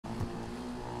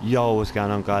Yo, what's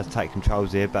going on, guys? Take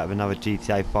Controls here, back with another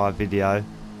GTA 5 video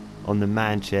on the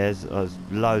Manchez. There's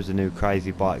loads of new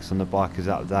crazy bikes on the Bikers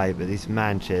update, but this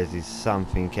Manchez is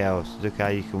something else. Look how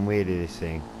you can wheelie this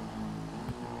thing.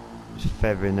 Just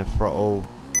feathering the throttle.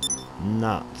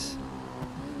 Nuts.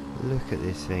 Look at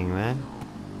this thing, man.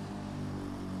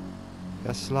 Look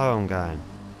how slow I'm going.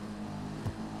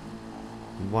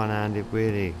 One-handed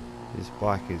wheelie. This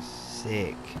bike is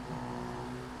sick.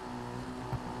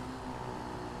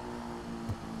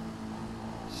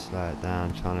 Slow it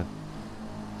down, trying to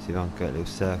see if I can get a little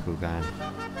circle going.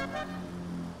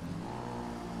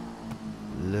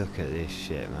 Look at this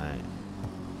shit, mate.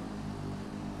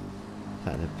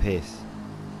 Taking the piss.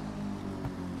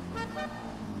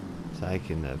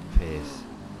 Taking the piss.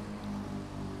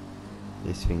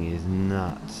 This thing is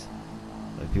nuts.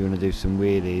 If you want to do some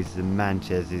wheelies, the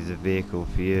Manchez is a vehicle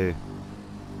for you.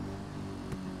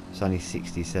 It's only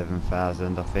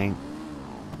 67,000, I think.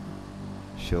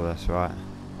 Sure, that's right.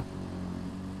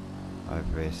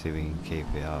 Over here, see if we can keep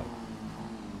it up.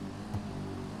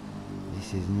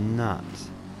 This is nuts.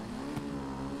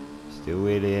 Still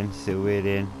wheeling, still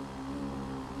wheeling.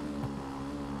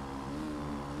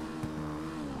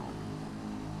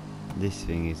 This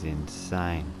thing is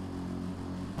insane.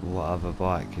 What other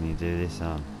bike can you do this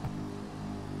on?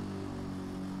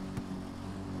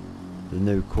 The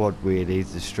new quad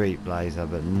wheelies, the Street Blazer,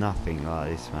 but nothing like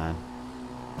this, man.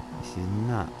 This is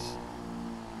nuts.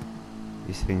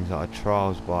 This thing's like a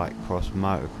trials bike, cross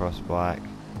motocross bike.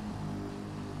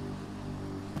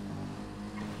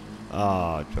 Oh,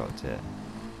 I dropped it.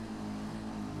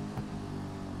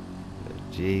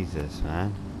 But Jesus,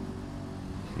 man.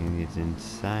 This thing is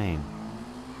insane.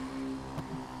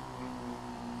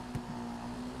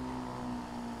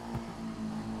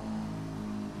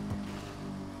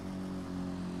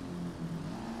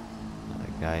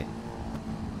 Okay.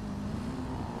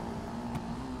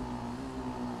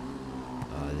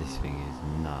 This thing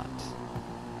is nuts.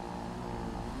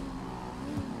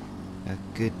 How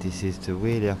good this is to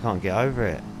wheelie, I can't get over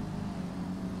it.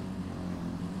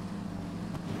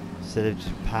 Instead of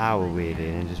just power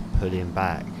wheeling and just pulling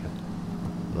back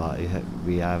like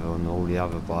we have on all the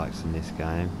other bikes in this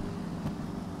game.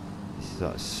 This is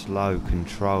like slow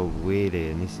controlled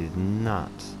wheelie and this is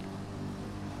nuts.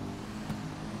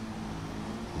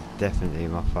 It's definitely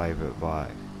my favourite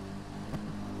bike.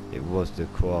 It was the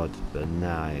quad, but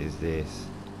now it is this.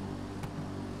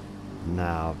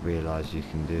 Now I've realised you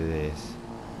can do this.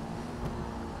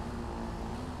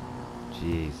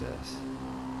 Jesus.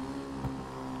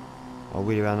 I'll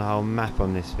wheel around the whole map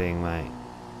on this thing, mate.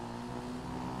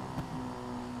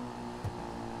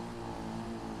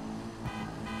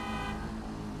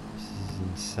 This is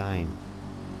insane.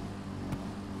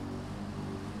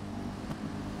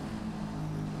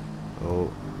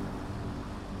 Oh.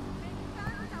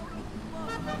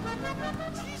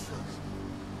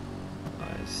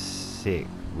 Sick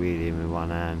wheeling with one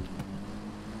hand.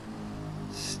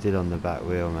 Still on the back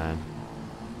wheel, man.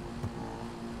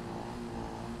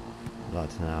 I'd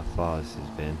like to know how far this has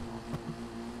been.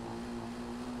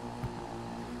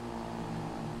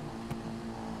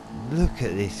 Look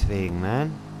at this thing,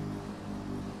 man.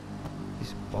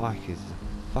 This bike is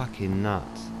fucking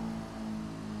nuts.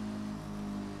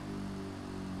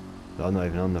 I'm not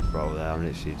even on the throttle there, I'm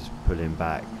literally just pulling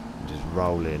back and just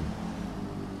rolling.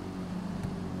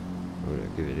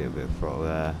 Give it a little bit of throttle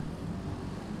there.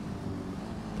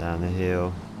 Down the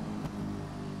hill.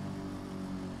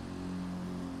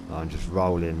 I'm just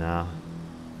rolling now.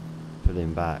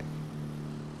 Pulling back.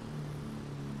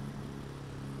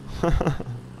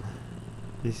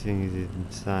 This thing is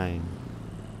insane.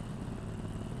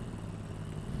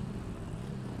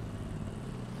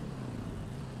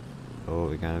 Oh,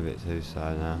 we're going a bit too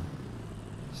slow now.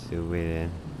 Still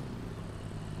wheeling.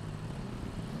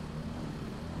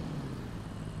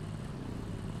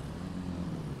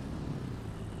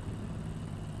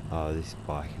 Oh, this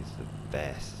bike is the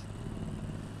best.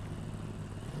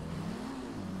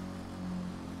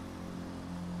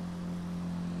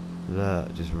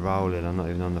 Look, just rolling, I'm not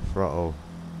even on the throttle.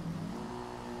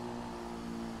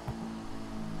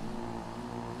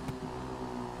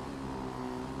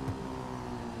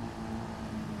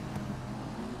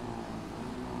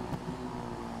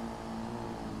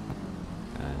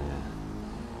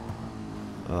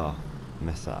 Oh,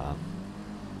 messed that up.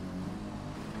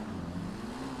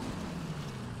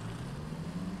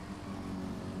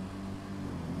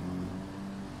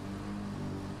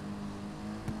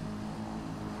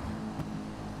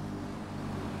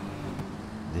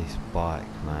 This bike,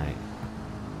 mate.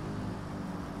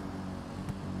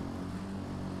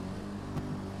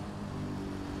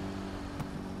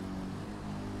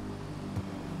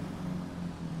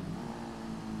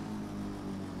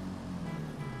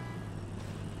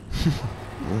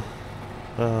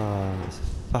 Oh, it's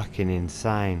fucking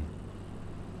insane.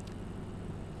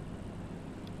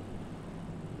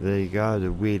 There you go, the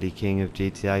wheelie king of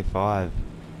GTA 5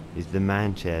 is the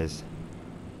king-manchez.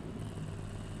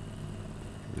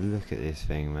 Look at this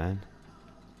thing, man.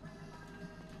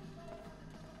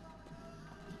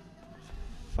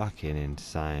 Fucking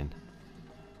insane.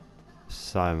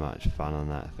 So much fun on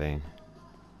that thing.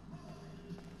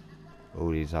 All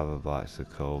these other bikes are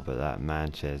cool, but that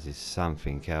king-manchez is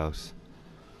something else.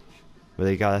 Well,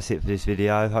 there you go, that's it for this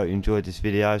video. Hope you enjoyed this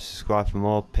video. Subscribe for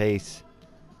more. Peace.